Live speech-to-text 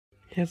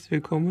Herzlich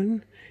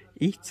willkommen.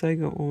 Ich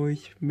zeige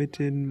euch mit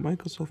dem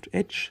Microsoft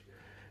Edge,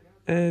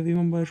 wie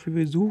man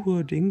beispielsweise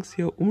Suche-Dings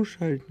hier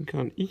umschalten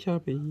kann. Ich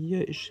habe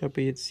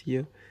jetzt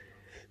hier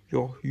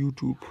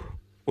YouTube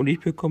und ich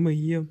bekomme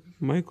hier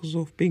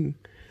Microsoft Bing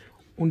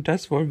und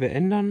das wollen wir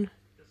ändern.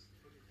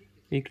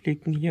 Wir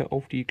klicken hier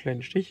auf die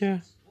kleinen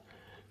Stiche,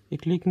 wir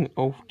klicken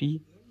auf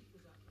die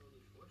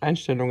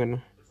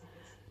Einstellungen.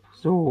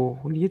 So,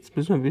 und jetzt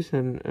müssen wir ein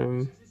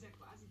bisschen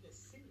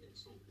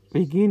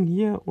wir gehen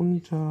hier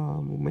unter,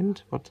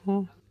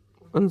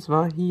 und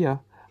zwar hier,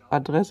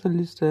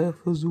 Adresseliste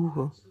für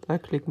Suche. Da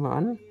klicken wir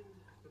an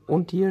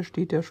und hier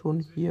steht ja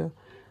schon hier,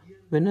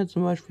 wenn ihr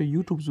zum Beispiel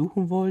YouTube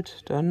suchen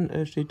wollt, dann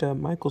steht da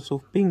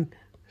Microsoft Bing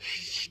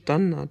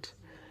Standard.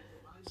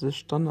 Das ist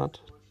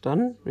Standard.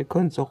 Dann, wir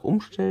können es auch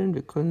umstellen,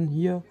 wir können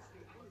hier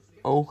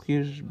auch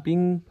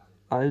Bing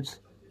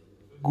als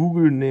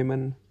Google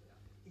nehmen.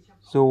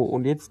 So,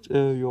 und jetzt,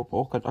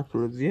 braucht gerade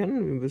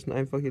aktualisieren. Wir müssen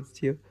einfach jetzt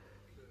hier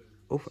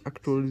auf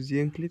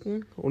Aktualisieren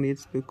klicken und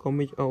jetzt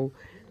bekomme ich auch,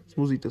 jetzt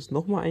muss ich das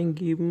nochmal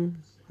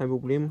eingeben, kein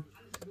Problem,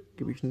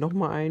 gebe ich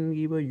nochmal ein,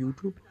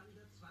 YouTube,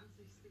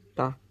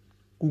 da,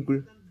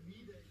 Google.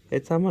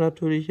 Jetzt haben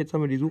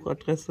wir die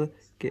Suchadresse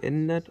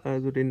geändert,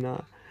 also den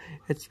Namen.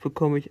 Jetzt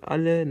bekomme ich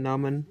alle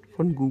Namen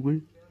von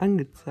Google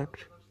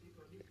angezeigt.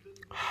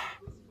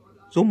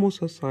 So muss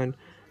das sein.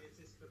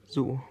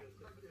 So,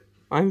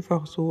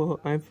 einfach,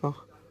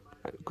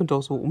 könnt ihr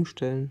auch so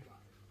umstellen.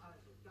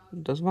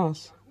 Das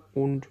war's.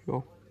 Und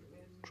ja,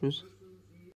 tschüss.